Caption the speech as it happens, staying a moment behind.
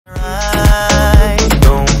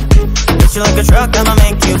you like a truck, I'ma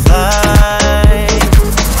make you fly.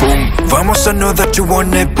 Boom, vamos, I know that you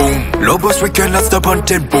want it. Boom, Lobos, we can let's stop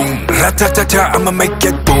hunting. Boom, ratatata, I'ma make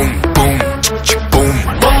it. Boom, boom, boom,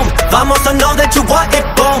 boom. Vamos, I know that you want it.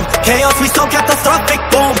 Boom, chaos, we so catastrophic.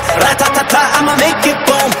 Boom, ratatata, I'ma make it.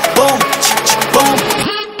 Boom, boom, boom.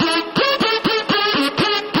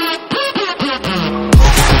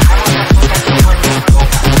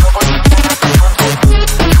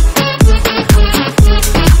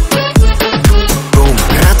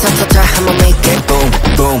 I'ma make it boom,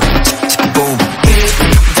 boom, boom.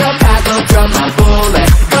 Chicago from my bullet,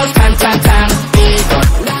 go tan tan tan.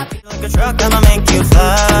 Like a truck, I'ma make you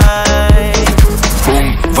fly. Boom,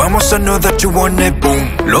 vamos, I know that you want it. Boom,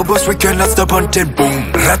 Lobos, we can let's stop hunting.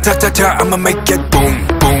 Boom, ratatata, I'ma make it. Boom,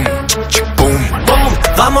 boom, boom, boom.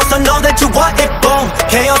 Vamos, I know that you want it. Boom,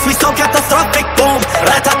 chaos, we so catastrophic. Boom,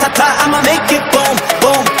 ratatata, I'ma make it. Boom,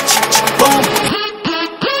 boom, boom.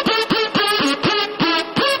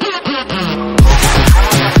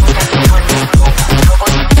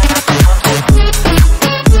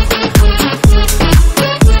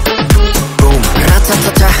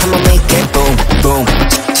 I'ma make it boom, boom,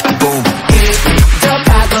 boom.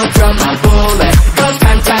 Chicago from my bullet, go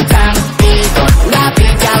tan tan tan. Eagle, la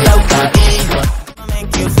vida loca, eagle. I'ma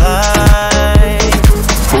make you fly.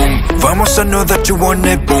 Boom, vamos, I know that you want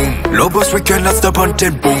it. Boom, Lobos, we can let's stop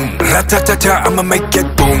hunting. Boom, ratatata, I'ma make it.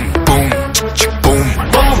 Boom, boom, boom,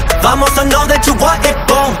 boom. Vamos, I know that you want it.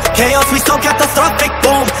 Boom, chaos, we so catastrophic.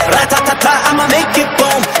 Boom, ratatata, I'ma make it.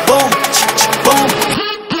 Boom, boom, boom.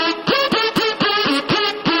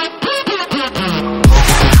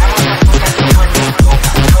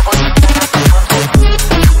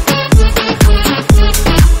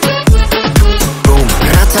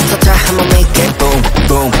 I'ma make it boom,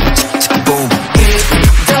 boom, boom.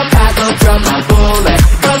 Chicago from my bullet,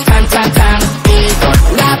 go tan tan tan. Eagle,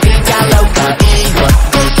 la vida loca, eagle,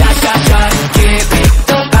 go sha sha sha. Keep it.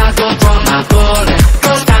 Chicago from my bullet,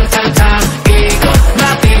 go tan tan tan. Eagle, la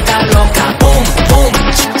vida loca, boom, boom,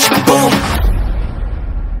 boom.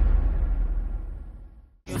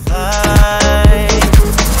 You fly.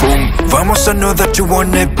 Boom, vamos, I know that you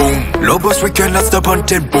want it. Boom, Lobos, we can let's stop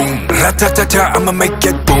hunting. Boom, ratatata, I'ma make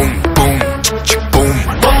it. Boom, boom, boom,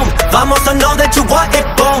 boom. Vamos, I know that you want it.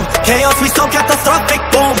 Boom, chaos, we so catastrophic.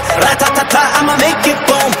 Boom, ratatata, I'ma make it.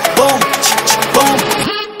 Boom.